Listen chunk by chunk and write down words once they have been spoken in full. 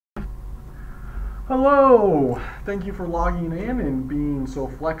Hello! Thank you for logging in and being so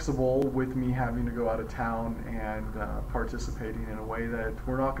flexible with me having to go out of town and participating in a way that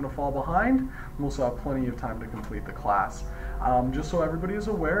we're not going to fall behind. We also have plenty of time to complete the class. Just so everybody is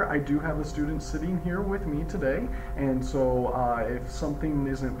aware, I do have a student sitting here with me today, and so if something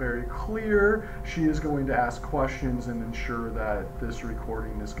isn't very clear, she is going to ask questions and ensure that this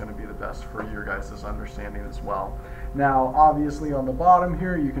recording is going to be the best for your guys' understanding as well. Now, obviously on the bottom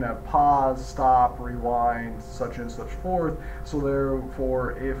here, you can have pause, stop, rewind, such and such forth. So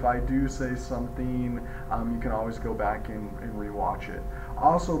therefore, if I do say something, you can always go back and rewatch it.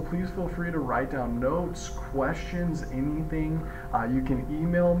 Also, please feel free to write down notes, questions, anything. You can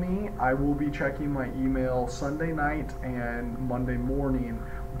email me. I will be checking my email Sunday night and Monday morning,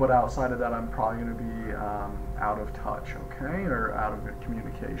 but outside of that, I'm probably going to be out of touch, okay, or out of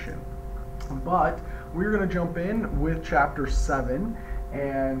communication. But we're going to jump in with chapter 7,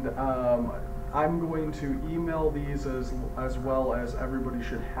 and I'm going to email these as well as everybody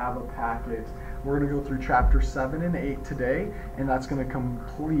should have a packet. We're going to go through chapter 7 and 8 today, and that's going to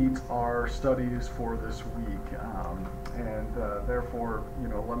complete our studies for this week. Therefore,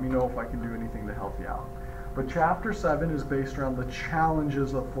 let me know if I can do anything to help you out. But chapter 7 is based around the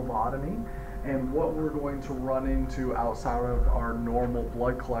challenges of phlebotomy and what we're going to run into outside of our normal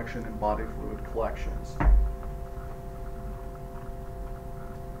blood collection and body fluid collections.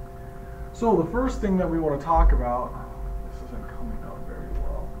 So the first thing that we want to talk about, this isn't coming out very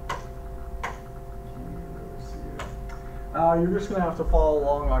well. Can't really see it. You're just going to have to follow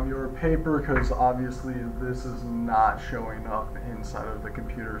along on your paper because obviously this is not showing up inside of the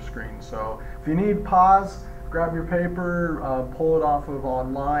computer screen. So if you need, pause, grab your paper, pull it off of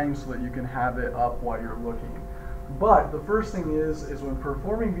online so that you can have it up while you're looking. But the first thing is when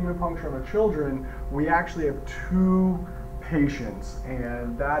performing venipuncture on children, we actually have two patients,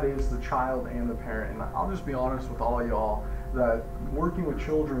 and that is the child and the parent. And I'll just be honest with all y'all that working with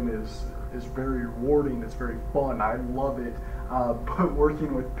children is very rewarding, it's very fun, I love it, but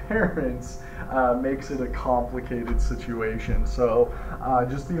working with parents makes it a complicated situation. So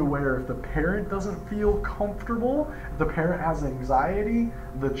just be aware, if the parent doesn't feel comfortable, if the parent has anxiety,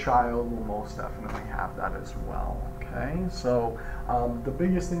 the child will most definitely have that as well, okay? So the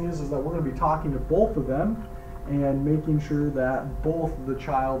biggest thing is that we're going to be talking to both of them and making sure that both the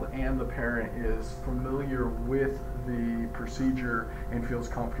child and the parent is familiar with the procedure and feels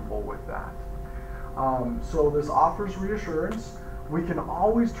comfortable with that. So this offers reassurance. We can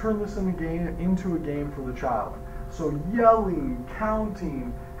always turn this into a game for the child. So yelling,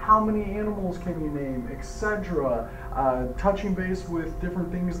 counting, how many animals can you name, etc. Touching base with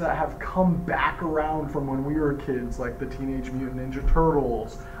different things that have come back around from when we were kids, like the Teenage Mutant Ninja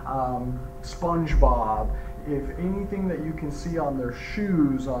Turtles, SpongeBob. If anything that you can see on their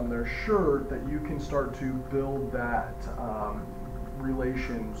shoes, on their shirt, that you can start to build that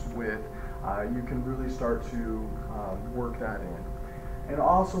relations with, you can really start to work that in. And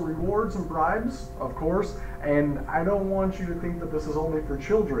also rewards and bribes, of course, and I don't want you to think that this is only for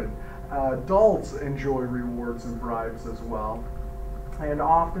children. Adults enjoy rewards and bribes as well. And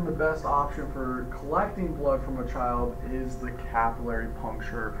often the best option for collecting blood from a child is the capillary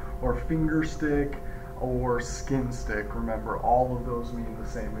puncture or finger stick or skin stick. Remember, all of those mean the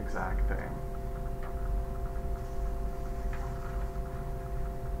same exact thing.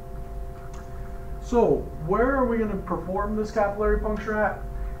 So, where are we going to perform this capillary puncture at?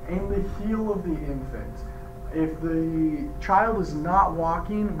 In the heel of the infant. If the child is not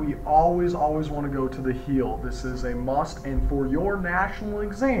walking, we always want to go to the heel. This is a must, and for your national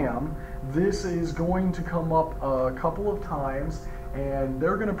exam, this is going to come up a couple of times, and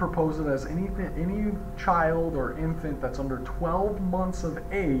they're going to propose it as any child or infant that's under 12 months of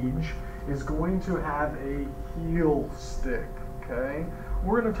age is going to have a heel stick, okay?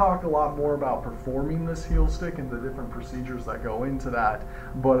 We're going to talk a lot more about performing this heel stick and the different procedures that go into that,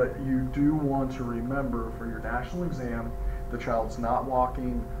 but you do want to remember for your national exam, the child's not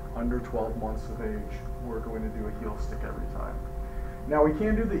walking, under 12 months of age, we're going to do a heel stick every time. Now we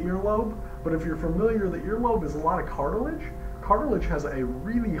can do the earlobe, but if you're familiar, the earlobe is a lot of cartilage. Cartilage has a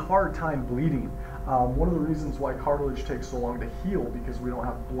really hard time bleeding. One of the reasons why cartilage takes so long to heal, because we don't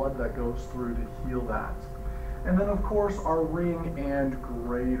have blood that goes through to heal that. And then of course our ring and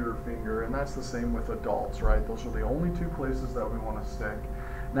greater finger, and that's the same with adults, right? Those are the only two places that we want to stick.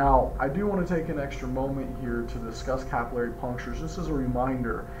 Now, I do want to take an extra moment here to discuss capillary punctures, just as a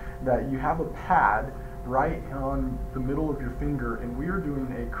reminder that you have a pad right on the middle of your finger, and we are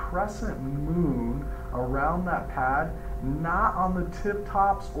doing a crescent moon around that pad, not on the tip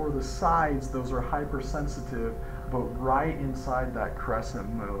tops or the sides, those are hypersensitive, but right inside that crescent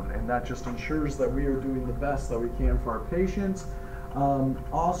moon, and that just ensures that we are doing the best that we can for our patients.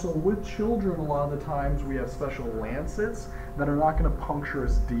 Also, with children, a lot of the times we have special lancets that are not going to puncture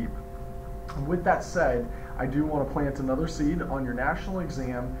as deep. With that said, I do want to plant another seed. On your national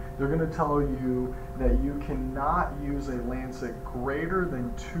exam, they're going to tell you that you cannot use a lancet greater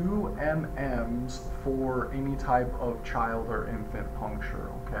than 2 mm's for any type of child or infant puncture.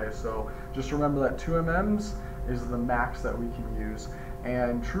 Okay, so just remember that 2 mm's is the max that we can use.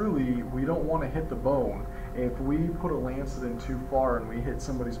 And truly, we don't want to hit the bone. If we put a lancet in too far and we hit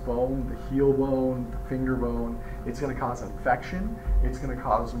somebody's bone, the heel bone, the finger bone, it's going to cause infection, it's going to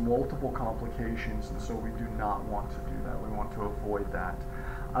cause multiple complications, and so we do not want to do that. We want to avoid that.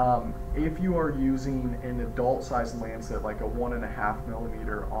 If you are using an adult-sized lancet, like a 1.5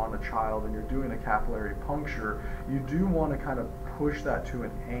 millimeter on a child, and you're doing a capillary puncture, you do want to kind of push that to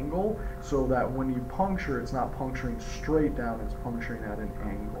an angle so that when you puncture, it's not puncturing straight down, it's puncturing at an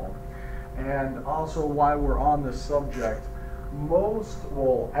angle. And also, while we're on this subject,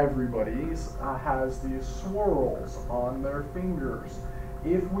 everybody's has these swirls on their fingers.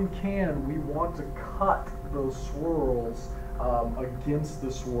 If we can, we want to cut those swirls against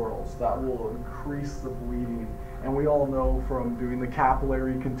the swirls. That will increase the bleeding. And we all know from doing the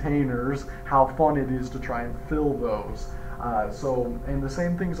capillary containers how fun it is to try and fill those. And the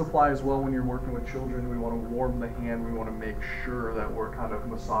same things apply as well when you're working with children. We want to warm the hand. We want to make sure that we're kind of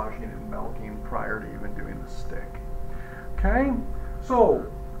massaging and milking prior to even doing the stick. Okay,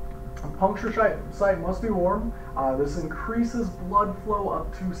 so a puncture site must be warm. This increases blood flow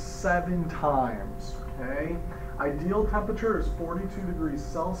up to 7 times. Okay, ideal temperature is 42 degrees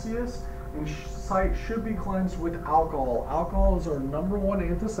Celsius, and site should be cleansed with alcohol. Alcohol is our #1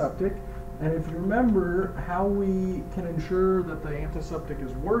 antiseptic. And if you remember, how we can ensure that the antiseptic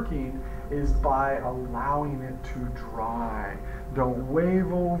is working is by allowing it to dry. Don't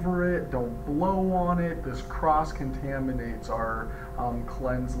wave over it, don't blow on it. This cross-contaminates our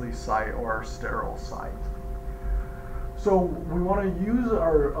cleansely site or our sterile site. So we want to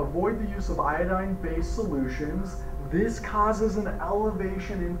avoid the use of iodine-based solutions. This causes an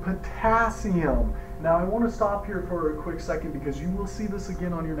elevation in potassium. Now I want to stop here for a quick second because you will see this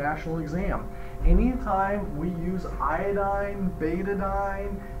again on your national exam. Anytime we use iodine,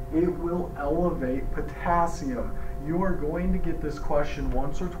 betadine, it will elevate potassium. You are going to get this question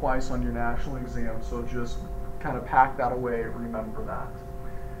once or twice on your national exam, so just kind of pack that away, remember that.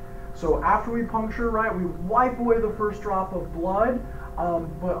 So after we puncture, right, we wipe away the first drop of blood,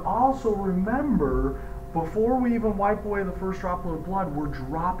 but also remember, before we even wipe away the first drop of blood, we're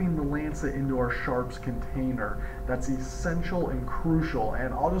dropping the lancet into our sharps container. That's essential and crucial.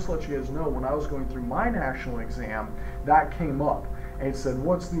 And I'll just let you guys know, when I was going through my national exam, that came up. And it said,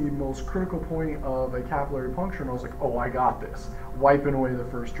 what's the most critical point of a capillary puncture? And I was like, oh, I got this. Wiping away the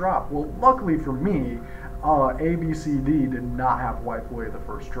first drop. Well, luckily for me, ABCD did not have wipe away the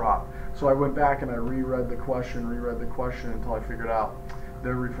first drop. So I went back and I reread the question until I figured out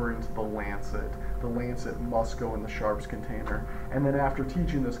they're referring to the lancet. The lancet must go in the sharps container. And then after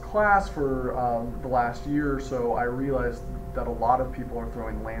teaching this class for the last year or so, I realized that a lot of people are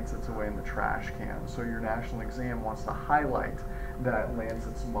throwing lancets away in the trash can. So your national exam wants to highlight that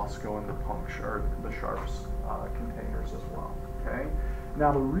lancets must go in the puncture, the sharps containers as well. Okay.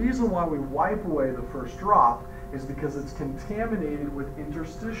 Now the reason why we wipe away the first drop is because it's contaminated with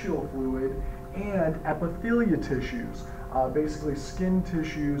interstitial fluid and epithelia tissues, basically skin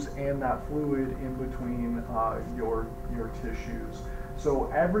tissues and that fluid in between your tissues.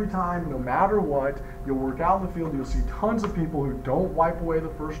 So every time, no matter what, you'll work out in the field, you'll see tons of people who don't wipe away the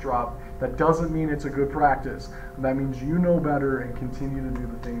first drop. That doesn't mean it's a good practice. That means you know better and continue to do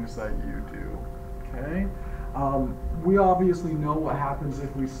the things that you do. Okay? We obviously know what happens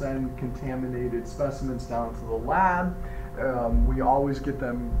if we send contaminated specimens down to the lab. We always get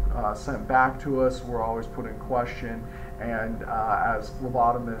them sent back to us. We're always put in question. And as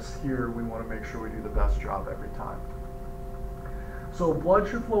phlebotomists here, we want to make sure we do the best job every time. So blood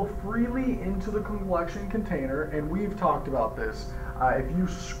should flow freely into the collection container, and we've talked about this. If you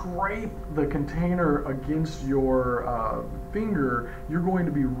scrape the container against your finger, you're going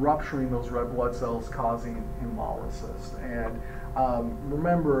to be rupturing those red blood cells, causing hemolysis. And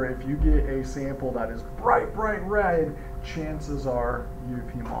remember, if you get a sample that is bright red, chances are you've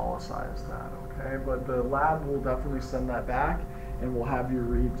hemolyzed that, okay? But the lab will definitely send that back, and we'll have you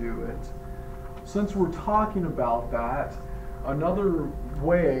redo it. Since we're talking about that, another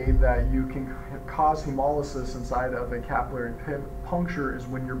way that you can cause hemolysis inside of a capillary puncture is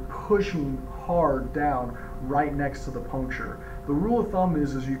when you're pushing hard down right next to the puncture. The rule of thumb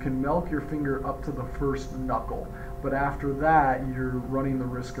is you can milk your finger up to the first knuckle. but after that, you're running the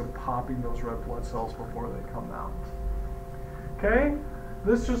risk of popping those red blood cells before they come out. Okay?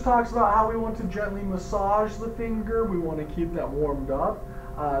 This just talks about how we want to gently massage the finger. We want to keep that warmed up.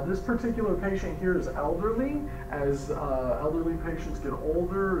 This particular patient here is elderly. As elderly patients get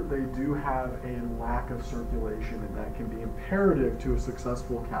older, they do have a lack of circulation, and that can be imperative to a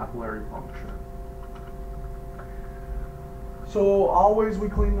successful capillary puncture. So always we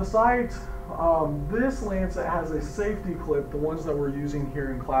clean the site. This lancet has a safety clip. The ones that we're using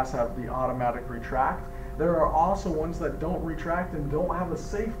here in class have the automatic retract. There are also ones that don't retract and don't have a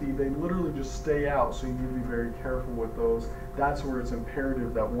safety. They literally just stay out, so you need to be very careful with those. That's where it's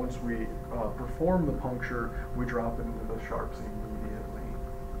imperative that once we perform the puncture, we drop it into the sharps immediately.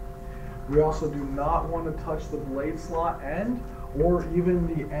 We also do not want to touch the blade slot end or even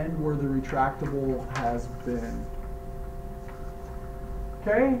the end where the retractable has been.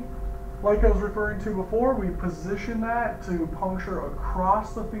 Okay? Like I was referring to before, we position that to puncture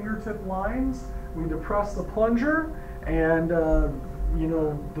across the fingertip lines. We depress the plunger, and you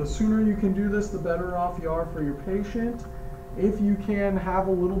know, the sooner you can do this, the better off you are for your patient. If you can have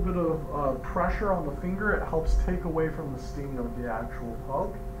a little bit of pressure on the finger, it helps take away from the sting of the actual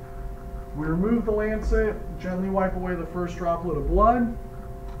poke. We remove the lancet, gently wipe away the first droplet of blood,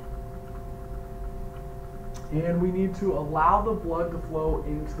 and we need to allow the blood to flow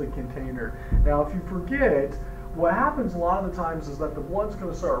into the container. Now, if you forget, what happens a lot of the times is that the blood's going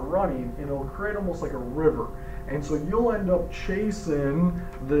to start running and it'll create almost like a river. And so you'll end up chasing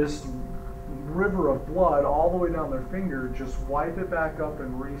this river of blood all the way down their finger. Just wipe it back up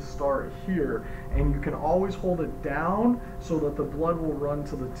and restart here. And you can always hold it down so that the blood will run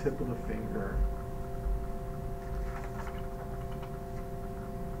to the tip of the finger.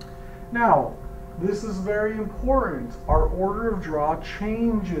 Now, this is very important. Our order of draw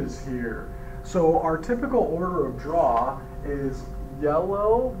changes here. So our typical order of draw is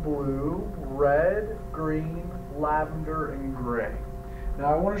yellow, blue, red, green, lavender, and gray.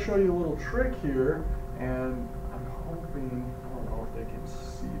 Now I want to show you a little trick here, and I'm hoping, I don't know if they can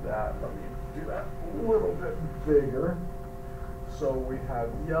see that. Let me do that a little bit bigger. So we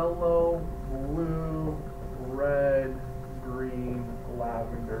have yellow, blue, red, green,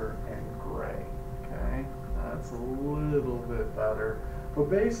 lavender, and gray. Okay, that's a little bit better. But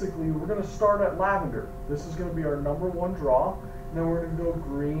basically, we're going to start at lavender. This is going to be our number one draw. And then we're going to go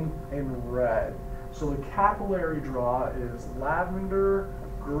green and red. So the capillary draw is lavender,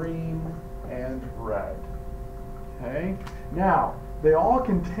 green, and red. Okay? Now, they all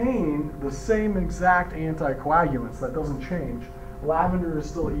contain the same exact anticoagulants. That doesn't change. Lavender is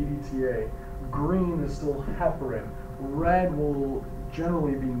still EDTA. Green is still heparin. Red will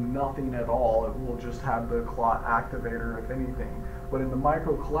generally be nothing at all. It will just have the clot activator, if anything. But in the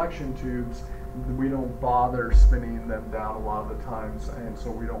micro collection tubes, we don't bother spinning them down a lot of the times, and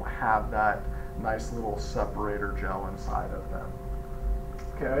so we don't have that nice little separator gel inside of them.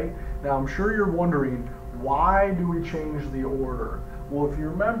 Okay, now I'm sure you're wondering, why do we change the order? Well, if you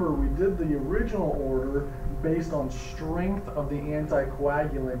remember, we did the original order based on strength of the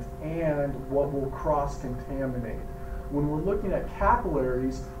anticoagulant and what will cross-contaminate. When we're looking at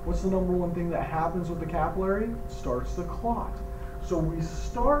capillaries, what's the number one thing that happens with the capillary? It starts to clot. So we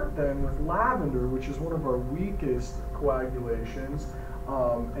start then with lavender, which is one of our weakest coagulations,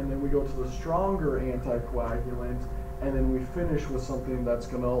 and then we go to the stronger anticoagulant, and then we finish with something that's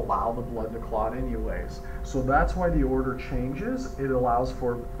going to allow the blood to clot anyways. So that's why the order changes. It allows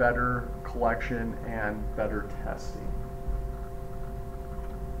for better collection and better testing.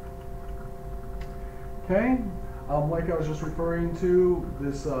 Okay, like I was just referring to,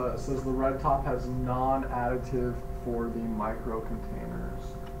 this says the red top has non-additive for the micro containers.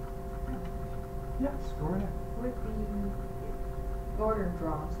 Yes, go right ahead. With the order of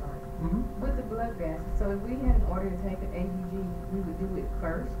draw, sorry. Mm-hmm. With the blood gas, so if we had an order to take an ABG, we would do it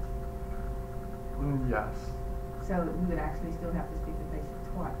first. Yes. So we would actually still have to stick the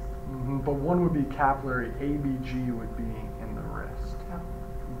patient twice. Mm-hmm. But one would be capillary, ABG would be in the wrist. Oh.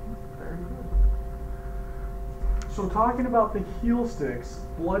 Mm-hmm. Very good. So talking about the heel sticks,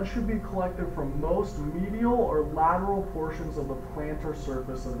 blood should be collected from most medial or lateral portions of the plantar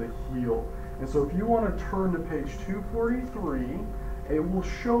surface of the heel. And so if you want to turn to page 243, it will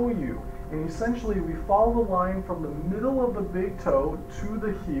show you. And essentially we follow the line from the middle of the big toe to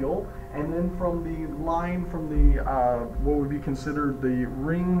the heel, and then from the line from the, what would be considered the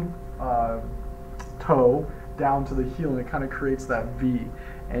ring toe down to the heel, and it kind of creates that V.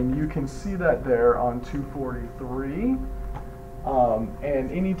 And you can see that there on 243.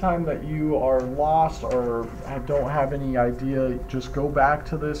 And anytime that you are lost or don't have any idea, just go back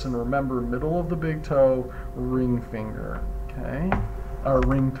to this and remember middle of the big toe, ring finger, okay? Or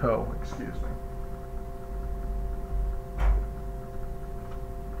ring toe, excuse me.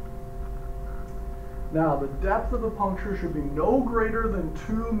 Now, the depth of the puncture should be no greater than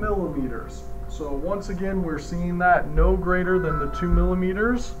 2 millimeters. So once again, we're seeing that no greater than the 2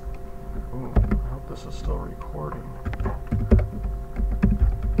 millimeters. Ooh, I hope this is still recording.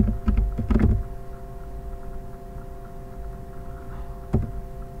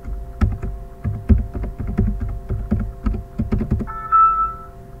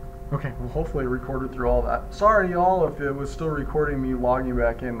 Okay, well hopefully it recorded through all that. Sorry y'all if it was still recording me logging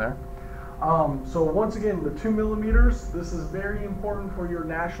back in there. So once again, the 2 millimeters, this is very important for your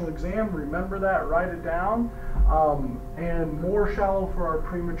national exam. Remember that, write it down. And more shallow for our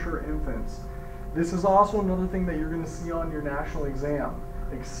premature infants. This is also another thing that you're going to see on your national exam.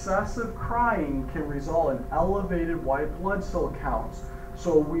 Excessive crying can result in elevated white blood cell counts.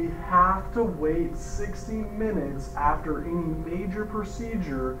 So we have to wait 60 minutes after any major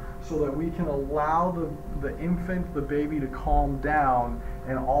procedure so that we can allow the infant, the baby, to calm down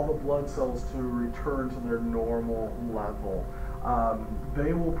and all the blood cells to return to their normal level.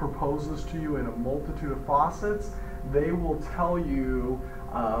 They will propose this to you in a multitude of facets. They will tell you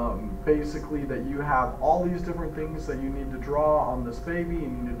basically that you have all these different things that you need to draw on this baby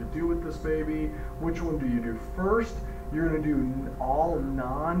and you need to do with this baby. Which one do you do first? You're going to do all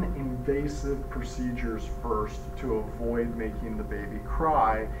non-invasive procedures first to avoid making the baby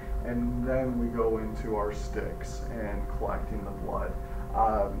cry, and then we go into our sticks and collecting the blood.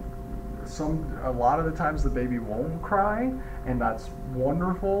 A lot of the times the baby won't cry, and that's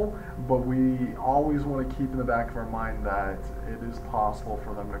wonderful, but we always want to keep in the back of our mind that it is possible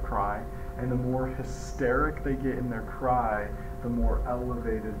for them to cry, and the more hysteric they get in their cry, the more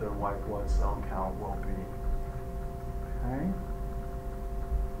elevated their white blood cell count will be. Okay.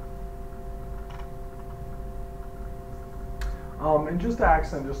 And just to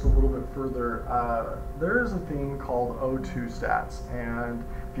accent just a little bit further, there is a thing called O2 stats, and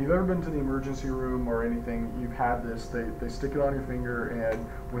if you've ever been to the emergency room or anything, you've had this, they stick it on your finger, and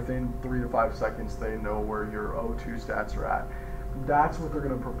within 3 to 5 seconds they know where your O2 stats are at. That's what they're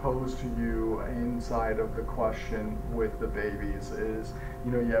going to propose to you inside of the question with the babies is,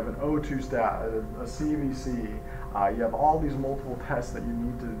 you have an O2 stat, a CVC, you have all these multiple tests that you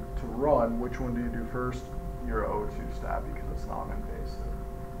need to run. Which one do you do first? Your O2 stat, because it's non-invasive.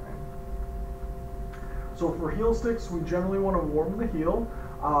 Okay? So for heel sticks, we generally want to warm the heel.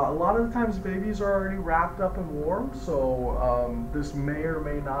 A lot of the times babies are already wrapped up and warm, so this may or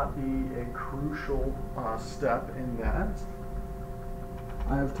may not be a crucial step in that.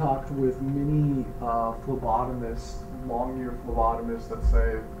 I have talked with many phlebotomists, long-year phlebotomists, that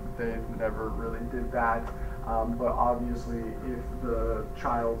say they never really did that. But obviously, if the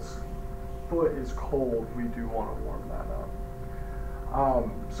child's foot is cold, we do want to warm that up.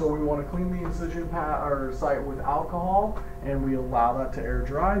 So we want to clean the incision site with alcohol, and we allow that to air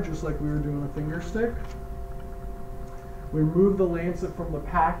dry, just like we were doing a finger stick. We remove the lancet from the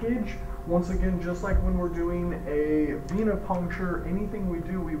package. Once again, just like when we're doing a venipuncture, anything we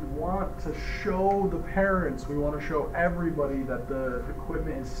do, we want to show the parents, we want to show everybody that the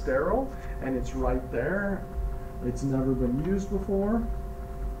equipment is sterile and it's right there. It's never been used before.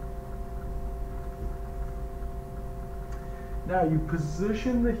 Now you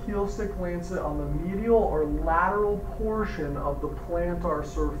position the heel stick lancet on the medial or lateral portion of the plantar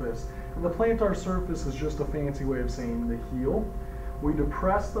surface. And the plantar surface is just a fancy way of saying the heel. We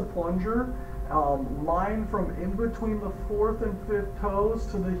depress the plunger. Line from in between the 4th and 5th toes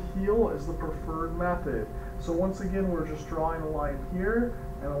to the heel is the preferred method. So once again, we're just drawing a line here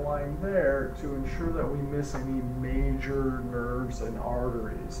and a line there to ensure that we miss any major nerves and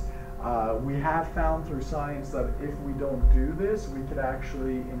arteries. We have found through science that if we don't do this, we could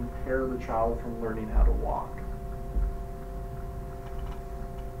actually impair the child from learning how to walk.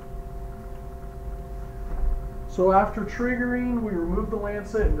 So after triggering, we remove the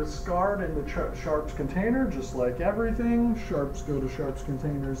lancet and discard in the sharps container, just like everything. Sharps go to sharps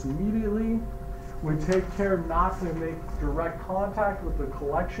containers immediately. We take care not to make direct contact with the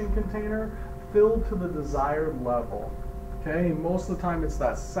collection container filled to the desired level. Okay, and most of the time it's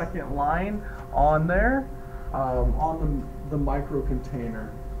that second line on there, on the micro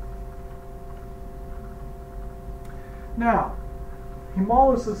container. Now,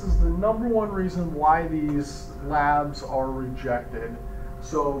 hemolysis is the #1 reason why these labs are rejected.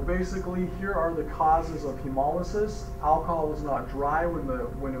 So basically, here are the causes of hemolysis. Alcohol was not dry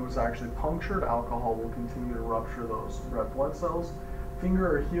when it was actually punctured. Alcohol will continue to rupture those red blood cells.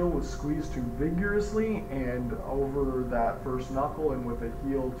 Finger or heel was squeezed too vigorously and over that first knuckle and with the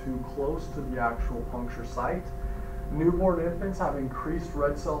heel too close to the actual puncture site. Newborn infants have increased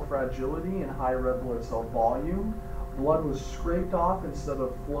red cell fragility and high red blood cell volume. Blood was scraped off instead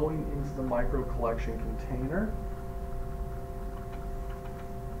of flowing into the micro collection container.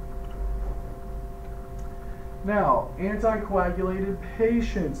 Now, anticoagulated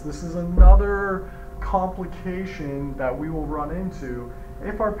patients. This is another complication that we will run into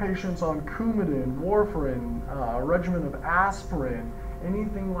if our patient's on Coumadin, warfarin, a regimen of aspirin,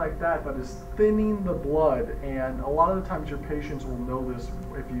 anything like that that is thinning the blood. And a lot of the times your patients will know this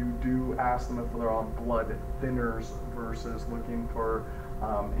if you do ask them if they're on blood thinners versus looking for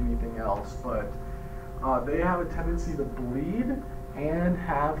anything else. But they have a tendency to bleed and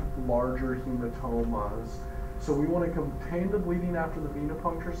have larger hematomas. So we want to contain the bleeding after the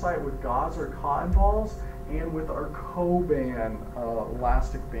venipuncture site with gauze or cotton balls and with our Coban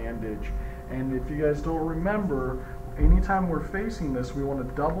elastic bandage. And if you guys don't remember, anytime we're facing this, we want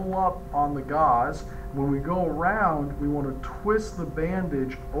to double up on the gauze. When we go around, we want to twist the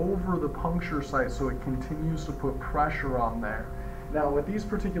bandage over the puncture site so it continues to put pressure on there. Now with these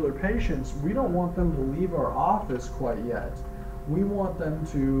particular patients, we don't want them to leave our office quite yet. We want them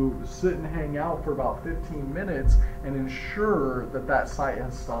to sit and hang out for about 15 minutes and ensure that that site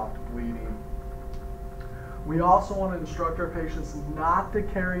has stopped bleeding. We also want to instruct our patients not to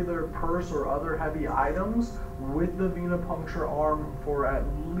carry their purse or other heavy items with the venipuncture arm for at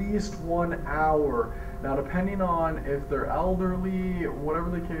least 1 hour. Now, depending on if they're elderly, whatever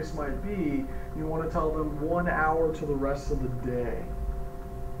the case might be, you want to tell them 1 hour to the rest of the day.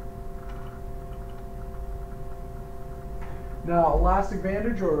 Now, elastic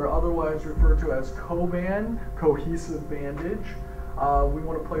bandage, or otherwise referred to as Coban, cohesive bandage, we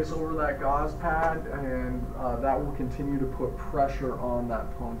want to place over that gauze pad, and that will continue to put pressure on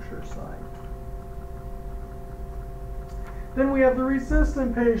that puncture site. Then we have the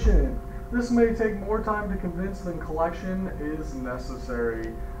resistant patient. This may take more time to convince than collection is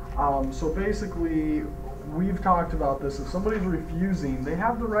necessary. So basically, we've talked about this. If somebody's refusing, they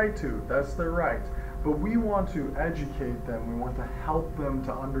have the right to. That's their right. But we want to educate them. We want to help them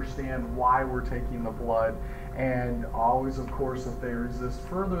to understand why we're taking the blood. And always, of course, if they resist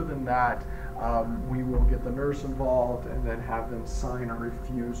further than that, we will get the nurse involved and then have them sign a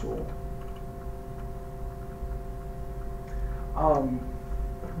refusal.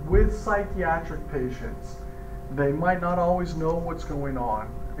 With psychiatric patients, they might not always know what's going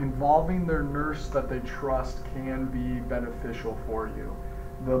on. Involving their nurse that they trust can be beneficial for you.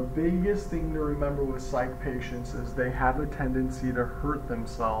 The biggest thing to remember with psych patients is they have a tendency to hurt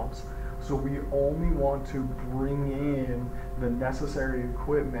themselves. So we only want to bring in the necessary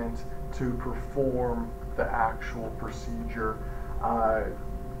equipment to perform the actual procedure.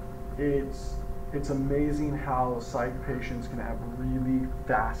 It's amazing how psych patients can have really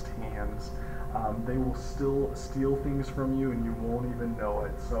fast hands. They will still steal things from you and you won't even know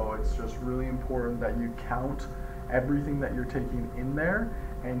it. So it's just really important that you count everything that you're taking in there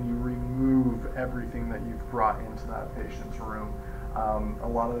and you remove everything that you've brought into that patient's room. A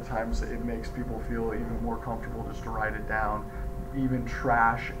lot of the times it makes people feel even more comfortable just to write it down. Even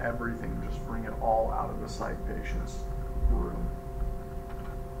trash everything, just bring it all out of the psych patient's room.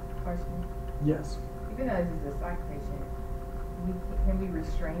 Question. Yes. Even though this is a psych patient, can we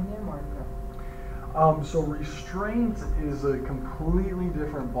restrain them or no? So restraint is a completely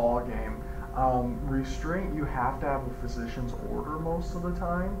different ball game. Restraint, you have to have a physician's order most of the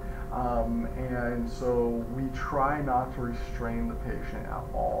time, and so we try not to restrain the patient at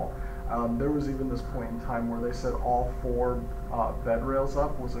all. There was even this point in time where they said all 4 bed rails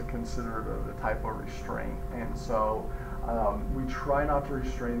up was considered a type of restraint, and so we try not to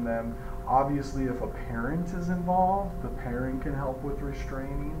restrain them. Obviously, if a parent is involved, the parent can help with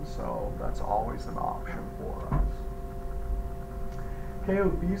restraining, so that's always an option for us. Okay,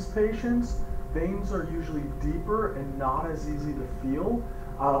 obese patients, veins are usually deeper and not as easy to feel.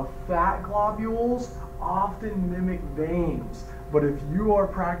 Fat globules often mimic veins, but if you are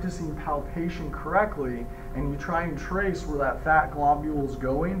practicing palpation correctly and you try and trace where that fat globule is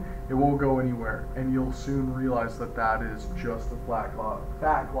going, it won't go anywhere, and you'll soon realize that that is just a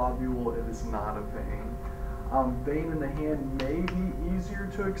fat globule. It is not a vein. Vein in the hand may be easier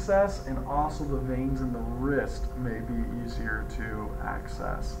to access, and also the veins in the wrist may be easier to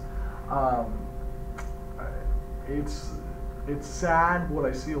access. It's sad what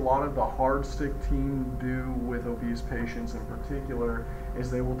I see a lot of the hard stick team do with obese patients in particular is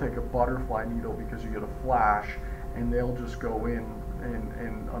they will take a butterfly needle because you get a flash, and they'll just go in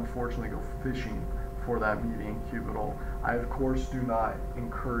and unfortunately go fishing for that median cubital. I of course do not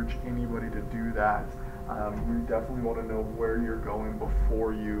encourage anybody to do that. You definitely want to know where you're going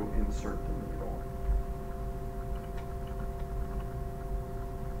before you insert the needle.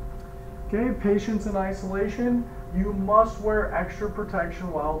 Okay, patients in isolation, you must wear extra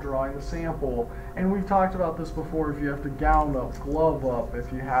protection while drawing the sample. And we've talked about this before. If you have to gown up, glove up, if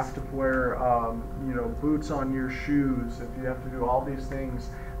you have to wear boots on your shoes, if you have to do all these things,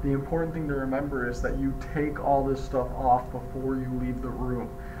 the important thing to remember is that you take all this stuff off before you leave the room.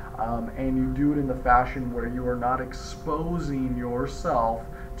 And you do it in the fashion where you are not exposing yourself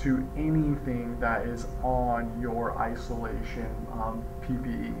to anything that is on your isolation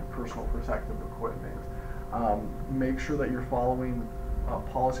PPE, personal protective equipment. Make sure that you're following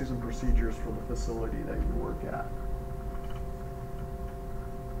policies and procedures for the facility that you work at.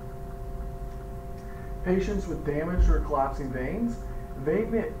 Patients with damaged or collapsing veins.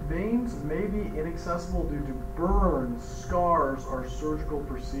 Veins may be inaccessible due to burns, scars, or surgical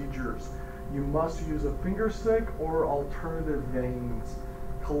procedures. You must use a finger stick or alternative veins.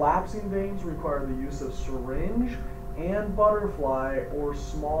 Collapsing veins require the use of syringe and butterfly or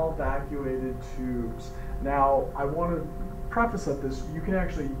small vacuated tubes. Now, I want to preface at this, you can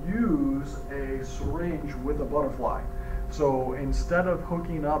actually use a syringe with a butterfly. So instead of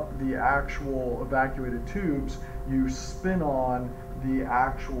hooking up the actual evacuated tubes, you spin on the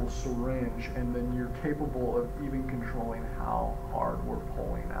actual syringe, and then you're capable of even controlling how hard we're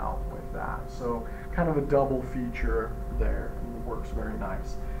pulling out with that. So kind of a double feature there, and it works very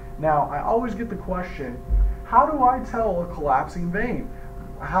nice. Now, I always get the question, how do I tell a collapsing vein?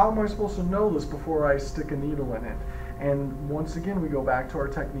 How am I supposed to know this before I stick a needle in it? And once again, we go back to our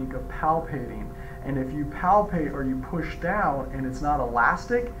technique of palpating. And if you palpate or you push down and it's not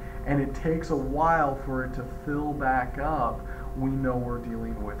elastic and it takes a while for it to fill back up, we know we're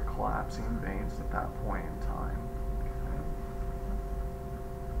dealing with collapsing veins at that point in time. Okay.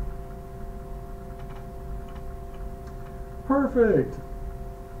 Perfect.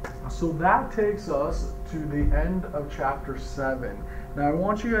 So that takes us to the end of chapter 7. Now I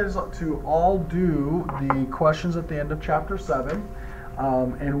want you guys to all do the questions at the end of chapter 7.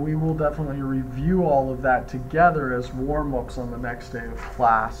 And we will definitely review all of that together as warm-ups on the next day of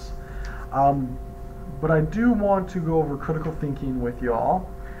class. But I do want to go over critical thinking with y'all.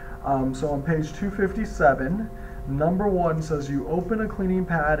 So on page 257, number 1 says you open a cleaning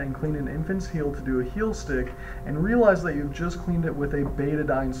pad and clean an infant's heel to do a heel stick and realize that you've just cleaned it with a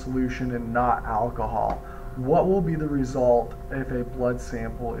betadine solution and not alcohol. What will be the result if a blood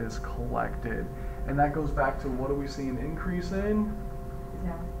sample is collected? And that goes back to, what do we see an increase in?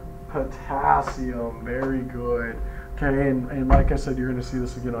 Potassium. Very good. Okay, and like I said, you're going to see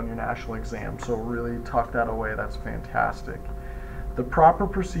this again on your national exam, so really tuck that away. That's fantastic. The proper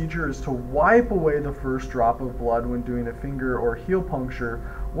procedure is to wipe away the first drop of blood when doing a finger or heel puncture.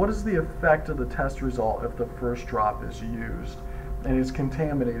 What is the effect of the test result if the first drop is used? And it's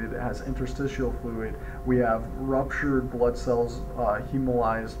contaminated, it has interstitial fluid. We have ruptured blood cells,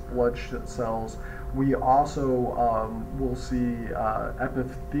 hemolyzed blood cells. We also will see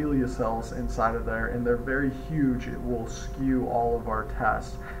epithelial cells inside of there, and they're very huge. It will skew all of our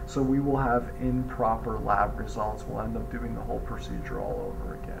tests. So we will have improper lab results. We'll end up doing the whole procedure all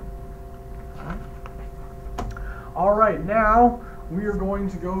over again. All right, now we are going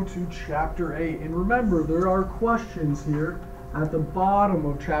to go to chapter 8. And remember, there are questions here at the bottom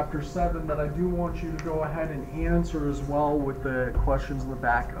of chapter 7 that I do want you to go ahead and answer as well with the questions in the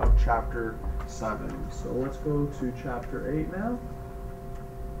back of chapter 7. So let's go to chapter 8 now.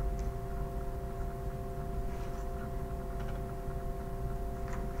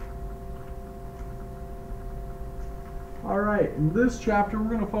 All right, in this chapter we're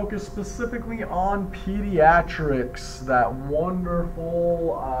going to focus specifically on pediatrics, that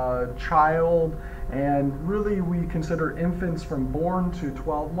wonderful child, and really we consider infants from born to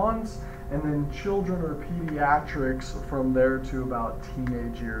 12 months, and then children or pediatrics from there to about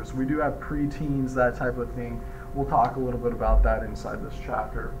teenage years. We do have preteens, that type of thing. We'll talk a little bit about that inside this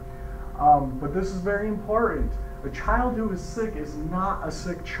chapter. But this is very important. A child who is sick is not a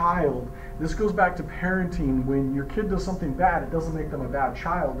sick child. This goes back to parenting. When your kid does something bad, it doesn't make them a bad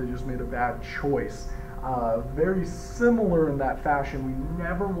child, they just made a bad choice. Very similar in that fashion, we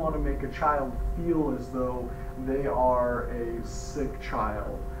never want to make a child feel as though they are a sick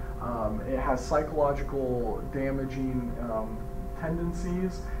child. It has psychological damaging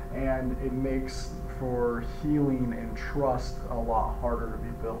tendencies, and it makes for healing and trust a lot harder to be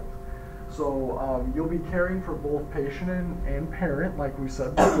built. So you'll be caring for both patient and parent, like we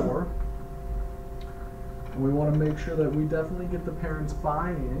said before. We want to make sure that we definitely get the parents'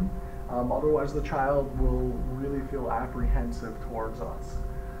 buy-in, otherwise the child will really feel apprehensive towards us.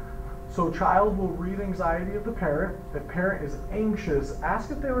 So child will read anxiety of the parent. If parent is anxious, ask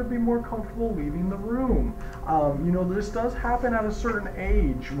if they would be more comfortable leaving the room. This does happen at a certain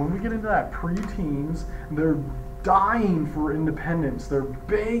age. When we get into that preteens, they're dying for independence. They're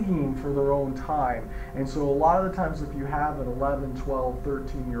begging for their own time. And so a lot of the times if you have an 11, 12,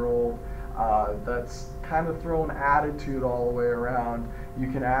 13-year-old that's kind of throwing attitude all the way around, you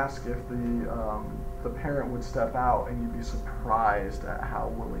can ask if the parent would step out, and you'd be surprised at how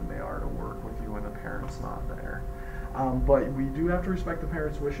willing they are to work with you when the parent's not there. But we do have to respect the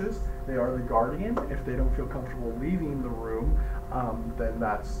parents' wishes. They are the guardian. If they don't feel comfortable leaving the room, then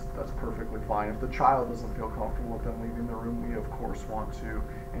that's perfectly fine. If the child doesn't feel comfortable with them leaving the room, we of course want to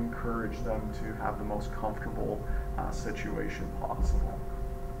encourage them to have the most comfortable situation possible.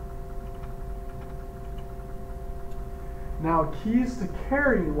 Now, keys to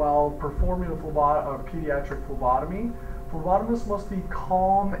caring while performing a pediatric phlebotomy. Phlebotomists must be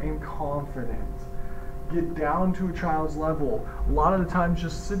calm and confident. Get down to a child's level. A lot of the times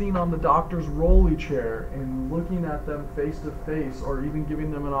just sitting on the doctor's rolly chair and looking at them face to face, or even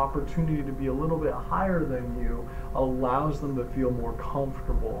giving them an opportunity to be a little bit higher than you, allows them to feel more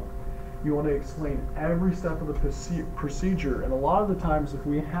comfortable. You want to explain every step of the procedure, and a lot of the times if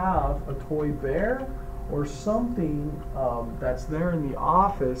we have a toy bear or something that's there in the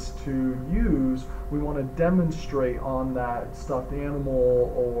office to use, we want to demonstrate on that stuffed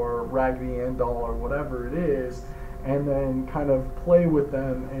animal or Raggedy Ann doll or whatever it is, and then kind of play with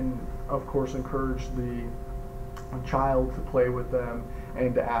them, and of course encourage the child to play with them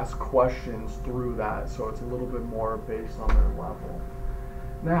and to ask questions through that, so it's a little bit more based on their level.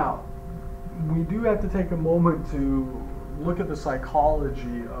 Now, we do have to take a moment to look at the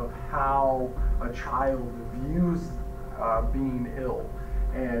psychology of how a child views being ill.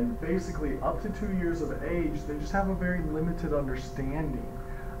 And basically, up to 2 years of age, they just have a very limited understanding.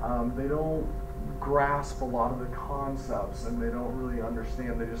 They don't grasp a lot of the concepts, and they don't really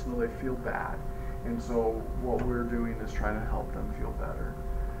understand. They just know they feel bad. And so what we're doing is trying to help them feel better.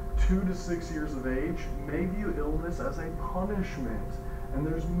 2 to 6 years of age may view illness as a punishment. And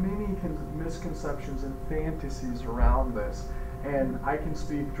there's many misconceptions and fantasies around this. And I can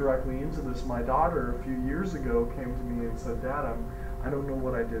speak directly into this. My daughter a few years ago came to me and said, "Dad, I don't know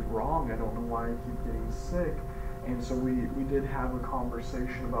what I did wrong. I don't know why I keep getting sick." And so we did have a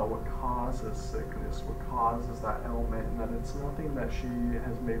conversation about what causes sickness, what causes that ailment, and that it's nothing that she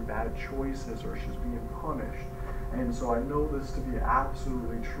has made bad choices or she's being punished. And so I know this to be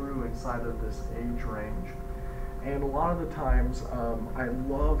absolutely true inside of this age range. And a lot of the times, I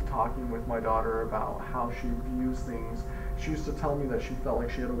love talking with my daughter about how she views things. She used to tell me that she felt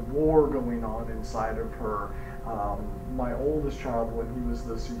like she had a war going on inside of her. My oldest child, when he was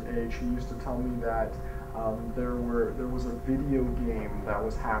this age, he used to tell me that there was a video game that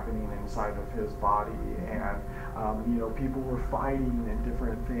was happening inside of his body, and people were fighting and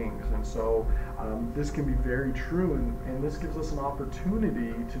different things. And so this can be very true, and this gives us an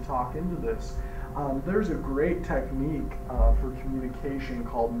opportunity to talk into this. There's a great technique for communication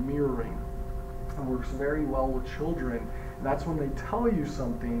called mirroring. It works very well with children. And that's when they tell you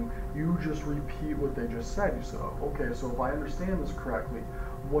something, you just repeat what they just said. You say, "Okay, so if I understand this correctly,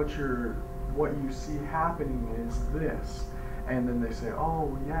 what you see happening is this." And then they say,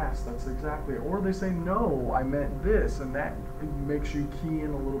 "Oh yes, that's exactly it." Or they say, "No, I meant this," and that makes you key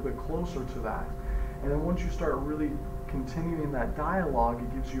in a little bit closer to that. And then once you start really continuing that dialogue,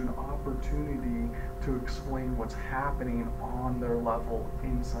 it gives you an opportunity to explain what's happening on their level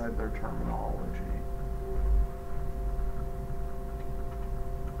inside their terminology.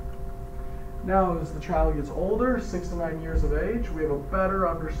 Now, as the child gets older, 6 to 9 years of age, we have a better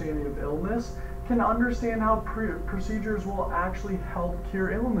understanding of illness, can understand how procedures will actually help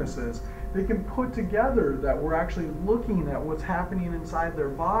cure illnesses. They can put together that we're actually looking at what's happening inside their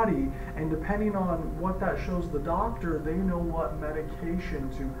body, and depending on what that shows the doctor, they know what medication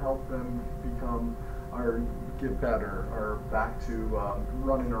to help them become or get better or back to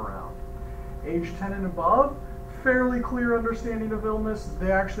running around. Age 10 and above, fairly clear understanding of illness.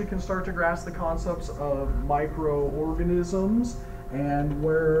 They actually can start to grasp the concepts of microorganisms and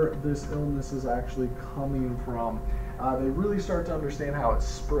where this illness is actually coming from. they really start to understand how it's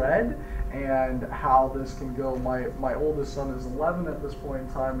spread and how this can go. My oldest son is 11 at this point in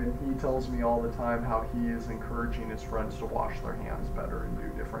time, and he tells me all the time how he is encouraging his friends to wash their hands better and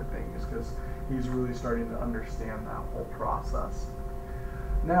do different things because he's really starting to understand that whole process.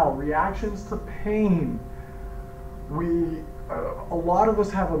 Now, reactions to pain. A lot of us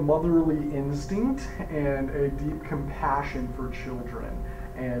have a motherly instinct and a deep compassion for children.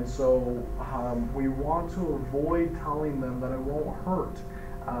 And so we want to avoid telling them that it won't hurt.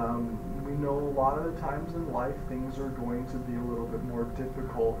 We know a lot of the times in life things are going to be a little bit more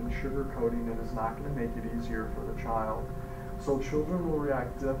difficult, and sugarcoating it is not going to make it easier for the child. So children will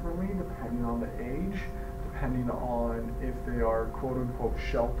react differently depending on the age, depending on if they are quote-unquote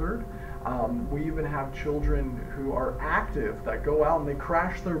sheltered. We even have children who are active that go out and they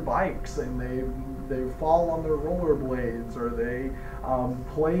crash their bikes and they fall on their rollerblades, or they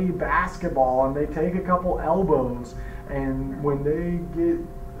play basketball and they take a couple elbows, and when they get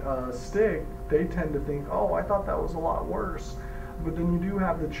stick, they tend to think, oh, I thought that was a lot worse. But then you do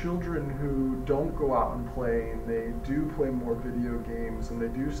have the children who don't go out and play, and they do play more video games, and they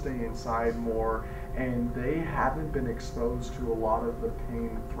do stay inside more, and they haven't been exposed to a lot of the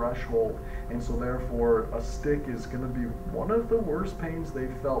pain threshold, and so therefore a stick is going to be one of the worst pains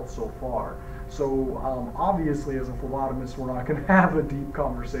they've felt so far. So obviously as a phlebotomist we're not going to have a deep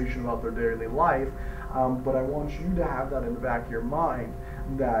conversation about their daily life, but I want you to have that in the back of your mind,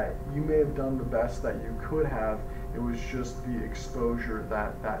 that you may have done the best that you could have. It was just the exposure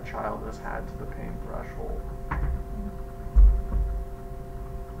that that child has had to the pain threshold.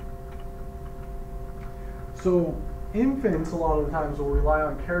 So infants a lot of the times will rely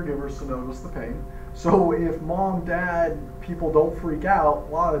on caregivers to notice the pain. So if mom, dad, people don't freak out,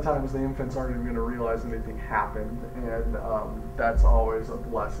 a lot of times the infants aren't even going to realize anything happened, and that's always a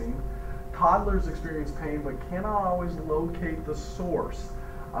blessing. Toddlers experience pain but cannot always locate the source.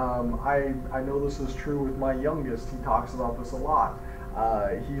 I know this is true with my youngest. He talks about this a lot.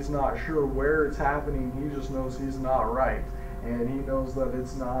 He's not sure where it's happening. He just knows he's not right, and he knows that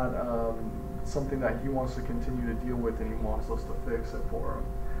it's not something that he wants to continue to deal with, and he wants us to fix it for him.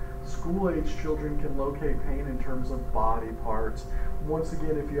 School-age children can locate pain in terms of body parts. Once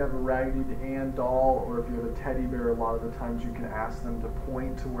again, if you have a Raggedy Ann doll or if you have a teddy bear, a lot of the times you can ask them to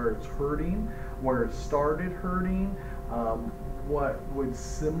point to where it's hurting, where it started hurting, what would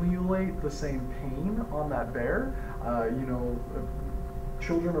simulate the same pain on that bear.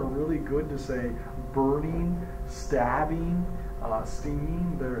 Children are really good to say burning, stabbing,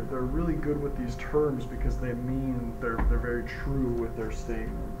 stinging. They're really good with these terms because they mean they're very true with their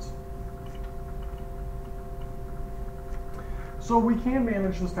statements. So we can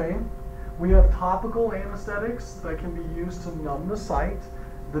manage this pain. We have topical anesthetics that can be used to numb the site.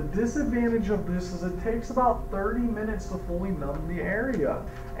 The disadvantage of this is it takes about 30 minutes to fully numb the area,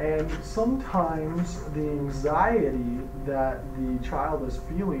 and sometimes the anxiety that the child is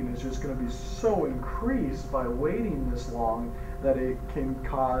feeling is just going to be so increased by waiting this long that it can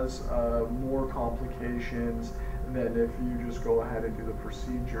cause more complications than if you just go ahead and do the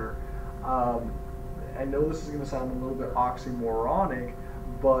procedure. I know this is going to sound a little bit oxymoronic,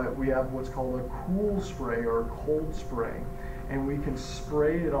 but we have what's called a cool spray or a cold spray. And we can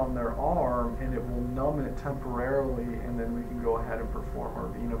spray it on their arm and it will numb it temporarily, and then we can go ahead and perform our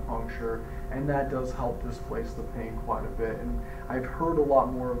venipuncture, and that does help displace the pain quite a bit. And I've heard a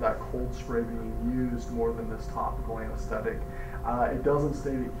lot more of that cold spray being used more than this topical anesthetic. It doesn't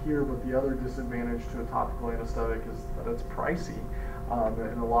state it here, but the other disadvantage to a topical anesthetic is that it's pricey,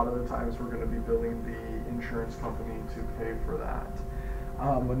 and a lot of the times we're going to be billing the insurance company to pay for that.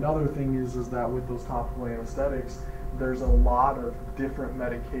 Another thing is that with those topical anesthetics, there's a lot of different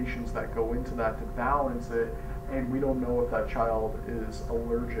medications that go into that to balance it, and we don't know if that child is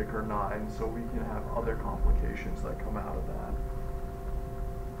allergic or not, and so we can have other complications that come out of that.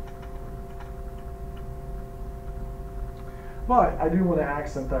 But I do want to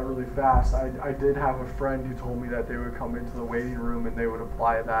accent that really fast. I did have a friend who told me that they would come into the waiting room and they would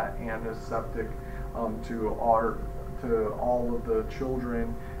apply that antiseptic to all of the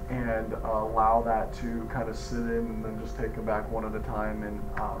children, and allow that to kind of sit in, and then just take them back one at a time, and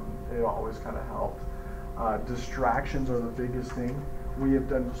it always kind of helped. Distractions are the biggest thing. We have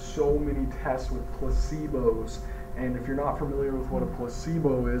done so many tests with placebos, and if you're not familiar with what a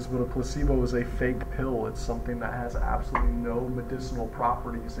placebo is, but a placebo is a fake pill. It's something that has absolutely no medicinal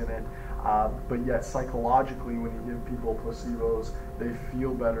properties in it, but yet psychologically when you give people placebos, they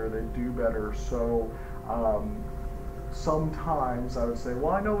feel better, they do better. So sometimes I would say,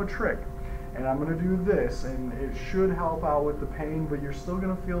 well, I know a trick. and I'm going to do this, and it should help out with the pain, but you're still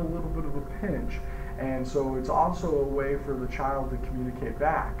going to feel a little bit of a pinch. And so it's also a way for the child to communicate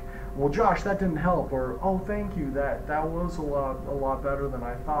back. Well, Josh, that didn't help, or oh, thank you, that was a lot better than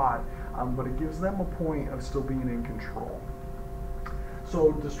I thought. But it gives them a point of still being in control.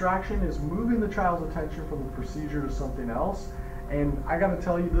 So distraction is moving the child's attention from the procedure to something else. And I got to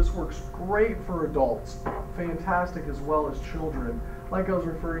tell you, this works great for adults, fantastic as well as children. Like I was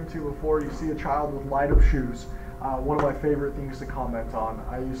referring to before, you see a child with light-up shoes. One of my favorite things to comment on.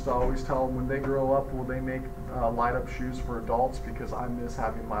 I used to always tell them when they grow up, will they make light-up shoes for adults, because I miss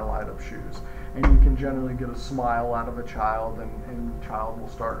having my light-up shoes. And you can generally get a smile out of a child, and the child will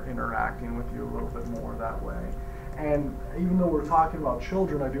start interacting with you a little bit more that way. And even though we're talking about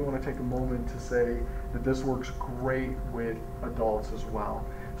children, I do want to take a moment to say that this works great with adults as well.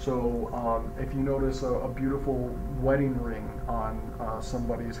 So if you notice a beautiful wedding ring on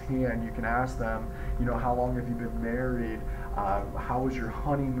somebody's hand, you can ask them, you know, how long have you been married? How was your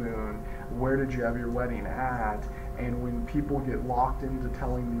honeymoon? Where did you have your wedding at? And when people get locked into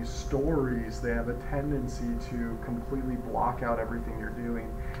telling these stories, they have a tendency to completely block out everything you're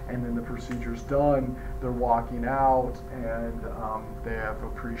doing. And then the procedure's done, they're walking out, and they have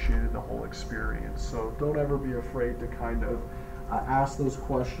appreciated the whole experience. So don't ever be afraid to kind of ask those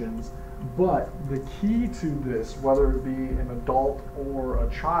questions. But the key to this, whether it be an adult or a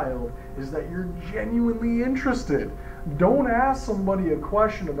child, is that you're genuinely interested. Don't ask somebody a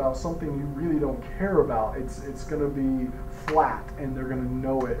question about something you really don't care about. It's going to be flat, and they're going to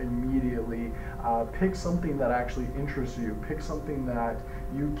know it immediately. Pick something that actually interests you. Pick something that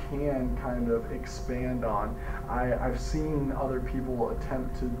you can kind of expand on. I've seen other people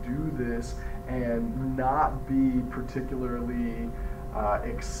attempt to do this and not be particularly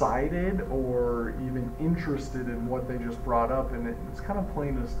excited or even interested in what they just brought up, and it's kind of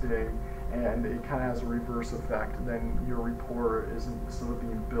plain as day, and it kind of has a reverse effect. Then your rapport isn't, instead of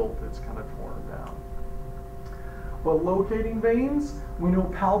being built, it's kind of torn down. But locating veins, we know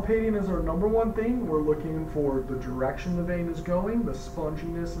palpating is our number one thing. We're looking for the direction the vein is going, the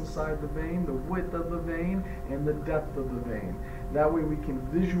sponginess inside the vein, the width of the vein, and the depth of the vein. That way we can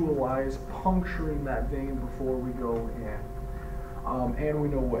visualize puncturing that vein before we go in. And we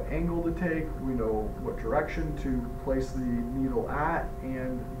know what angle to take, we know what direction to place the needle at,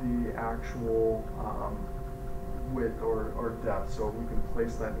 and the actual width or depth, so we can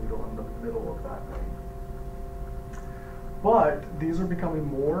place that needle in the middle of that vein. But these are becoming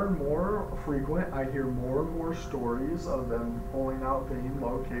more and more frequent. I hear more and more stories of them pulling out vein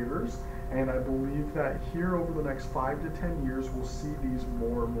locators, and I believe that here over the next 5 to 10 years we'll see these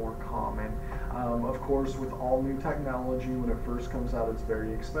more and more common. Of course, with all new technology, when it first comes out, it's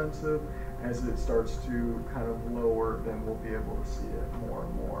very expensive. As it starts to kind of lower, then we'll be able to see it more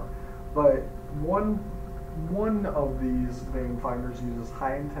and more. But one of these vein finders uses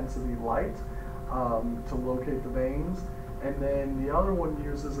high intensity light to locate the veins. And then the other one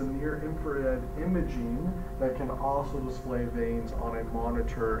uses a near-infrared imaging that can also display veins on a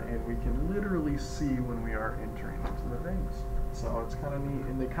monitor, and we can literally see when we are entering into the veins. So it's kind of neat,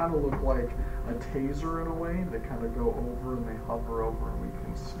 and they kind of look like a taser in a way. They kind of go over and they hover over, and we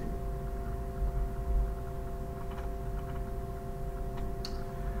can see.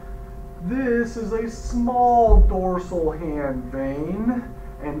 This is a small dorsal hand vein.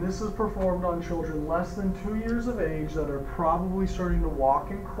 And this is performed on children less than 2 years of age that are probably starting to walk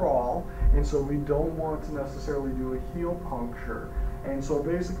and crawl, and so we don't want to necessarily do a heel puncture. And so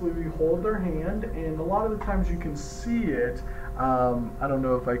basically we hold their hand, and a lot of the times you can see it. I don't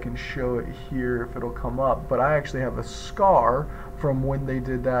know if I can show it here, if it'll come up, but I actually have a scar from when they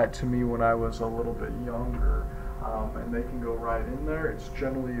did that to me when I was a little bit younger. And they can go right in there. It's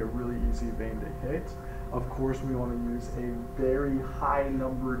generally a really easy vein to hit. Of course, we want to use a very high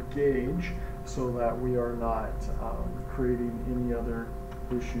numbered gauge so that we are not creating any other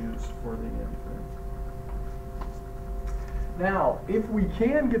issues for the infant. Now, if we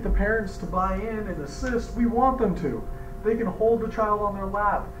can get the parents to buy in and assist, we want them to. They can hold the child on their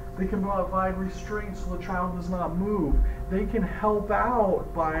lap. They can provide restraint so the child does not move. They can help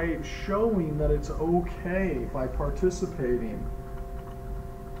out by showing that it's okay, by participating.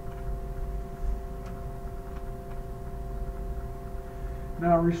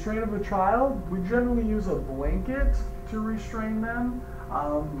 Now, restraint of a child, we generally use a blanket to restrain them,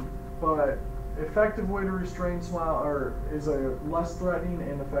 but effective way to restrain is a less threatening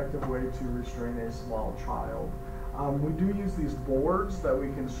and effective way to restrain a small child. We do use these boards that we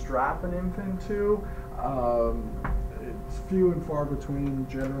can strap an infant to. It's few and far between.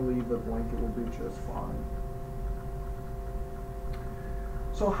 Generally, the blanket will be just fine.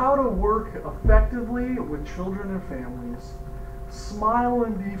 So how to work effectively with children and families. Smile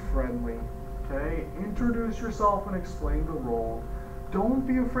and be friendly. Okay? Introduce yourself and explain the role. Don't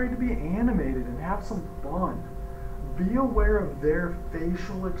be afraid to be animated and have some fun. Be aware of their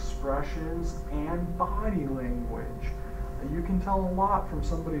facial expressions and body language. You can tell a lot from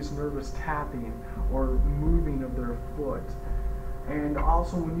somebody's nervous tapping or moving of their foot. And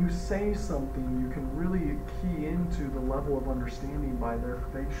also when you say something, you can really key into the level of understanding by their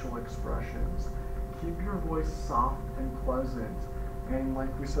facial expressions. Keep your voice soft and pleasant. And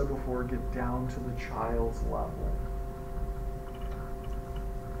like we said before, get down to the child's level.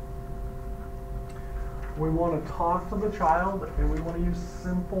 We want to talk to the child and we want to use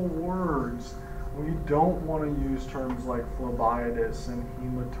simple words. We don't want to use terms like phlebitis and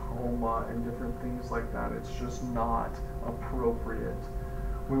hematoma and different things like that. It's just not appropriate.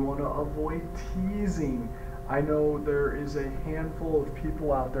 We want to avoid teasing. I know there is a handful of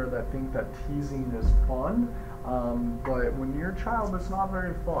people out there that think that teasing is fun, but when you're a child, it's not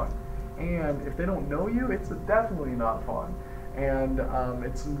very fun. And if they don't know you, it's definitely not fun. And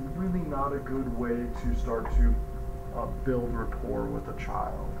it's really not a good way to start to build rapport with a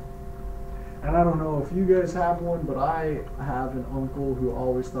child. And I don't know if you guys have one, but I have an uncle who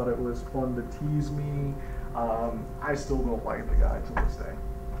always thought it was fun to tease me. I still don't like the guy to this day.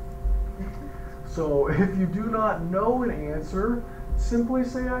 So if you do not know an answer, simply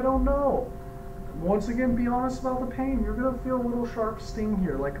say, I don't know. Once again, be honest about the pain. You're going to feel a little sharp sting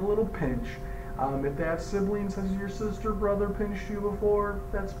here, like a little pinch. If they have siblings, has your sister, brother pinched you before?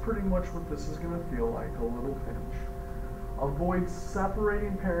 That's pretty much what this is going to feel like, a little pinch. Avoid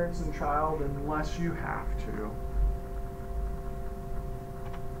separating parents and child unless you have to.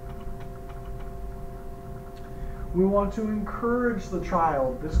 We want to encourage the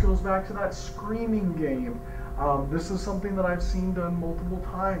child. This goes back to that screaming game. This is something that I've seen done multiple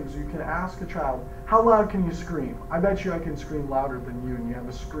times. You can ask a child, how loud can you scream? I bet you I can scream louder than you, and you have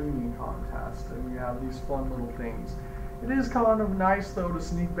a screaming contest, and you have these fun little things. It is kind of nice, though, to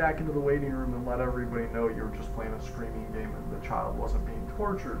sneak back into the waiting room and let everybody know you were just playing a screaming game and the child wasn't being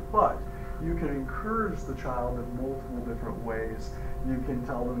tortured. But you can encourage the child in multiple different ways. You can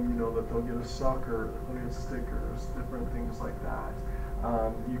tell them, you know, that they'll get a sucker, they'll get stickers, different things like that.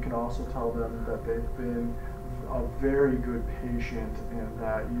 You can also tell them that they've been a very good patient and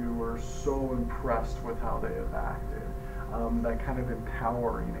that you were so impressed with how they have acted. That kind of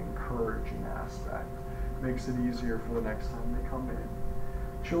empowering, encouraging aspect makes it easier for the next time they come in.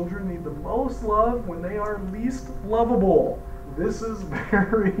 Children need the most love when they are least lovable. This is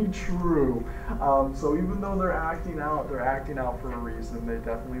very true. So even though they're acting out for a reason. They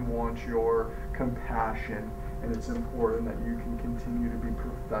definitely want your compassion, and it's important that you can continue to be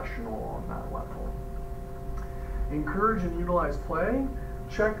professional on that level. Encourage and utilize play.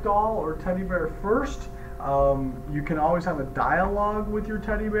 Check doll or teddy bear first. You can always have a dialogue with your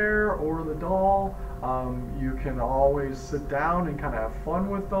teddy bear or the doll. You can always sit down and kind of have fun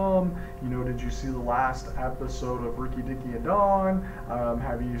with them. You know, did you see the last episode of Ricky, Dickie, and Dawn?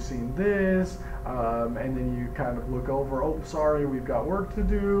 Have you seen this? And then you kind of look over, oh, sorry, we've got work to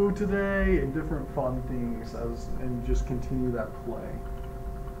do today, and different fun things, and just continue that play.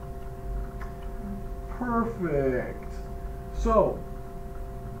 Perfect. So,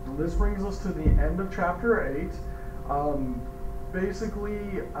 this brings us to the end of chapter 8.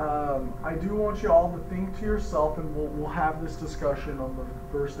 Basically, I do want you all to think to yourself, and we'll have this discussion on the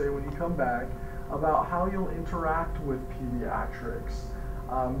first day when you come back, about how you'll interact with pediatrics.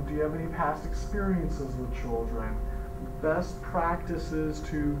 Do you have any past experiences with children? Best practices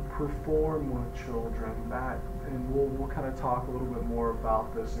to perform with children. And we'll kind of talk a little bit more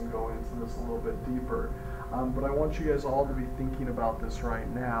about this and go into this a little bit deeper. But I want you guys all to be thinking about this right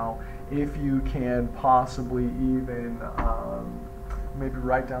now. If you can possibly even maybe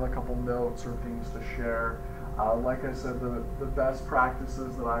write down a couple notes or things to share. Like I said, the best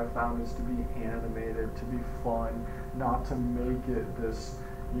practices that I've found is to be animated, to be fun, not to make it this,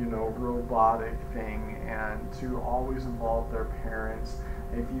 you know, robotic thing, and to always involve their parents.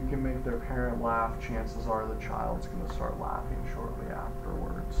 If you can make their parent laugh, chances are the child's going to start laughing shortly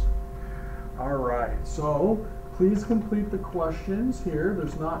afterwards. All right, so please complete the questions here.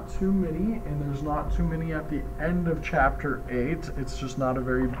 There's not too many, and there's not too many at the end of chapter 8. It's just not a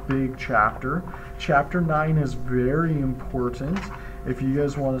very big chapter. Chapter 9 is very important. If you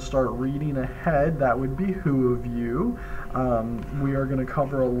guys want to start reading ahead, that would behoove you. We are going to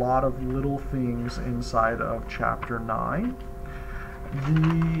cover a lot of little things inside of chapter 9.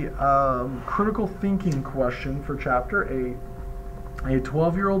 The critical thinking question for chapter 8 A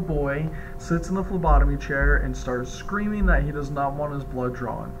 12-year-old boy sits in the phlebotomy chair and starts screaming that he does not want his blood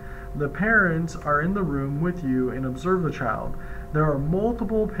drawn. The parents are in the room with you and observe the child. There are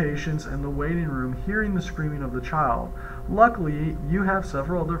multiple patients in the waiting room hearing the screaming of the child. Luckily, you have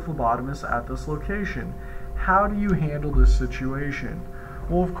several other phlebotomists at this location. How do you handle this situation?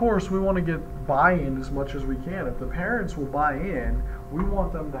 Well, of course, we want to get buy-in as much as we can. If the parents will buy in, we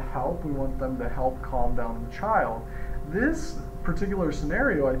want them to help. We want them to help calm down the child. This particular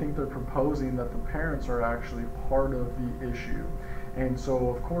scenario, I think they're proposing that the parents are actually part of the issue. And so,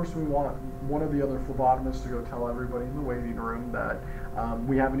 of course, we want one of the other phlebotomists to go tell everybody in the waiting room that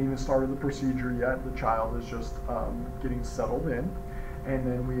we haven't even started the procedure yet. The child is just getting settled in. And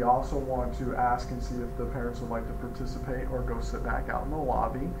then we also want to ask and see if the parents would like to participate or go sit back out in the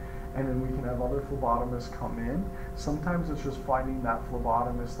lobby. And then we can have other phlebotomists come in. Sometimes it's just finding that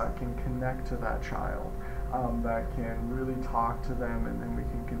phlebotomist that can connect to that child, that can really talk to them, and then we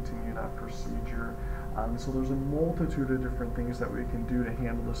can continue that procedure. So there's a multitude of different things that we can do to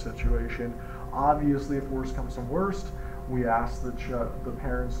handle the situation. Obviously, if worst comes to worst, we ask the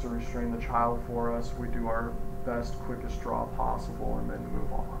parents to restrain the child for us. We do our best, quickest draw possible, and then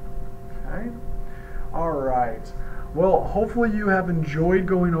move on. Okay? All right. Well, hopefully you have enjoyed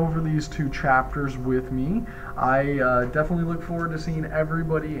going over these 2 chapters with me. I definitely look forward to seeing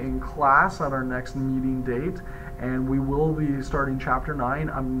everybody in class at our next meeting date, and we will be starting chapter 9.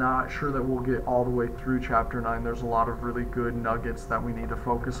 I'm not sure that we'll get all the way through chapter 9. There's a lot of really good nuggets that we need to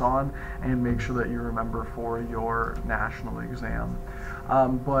focus on and make sure that you remember for your national exam.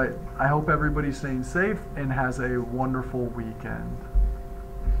 But I hope everybody's staying safe and has a wonderful weekend.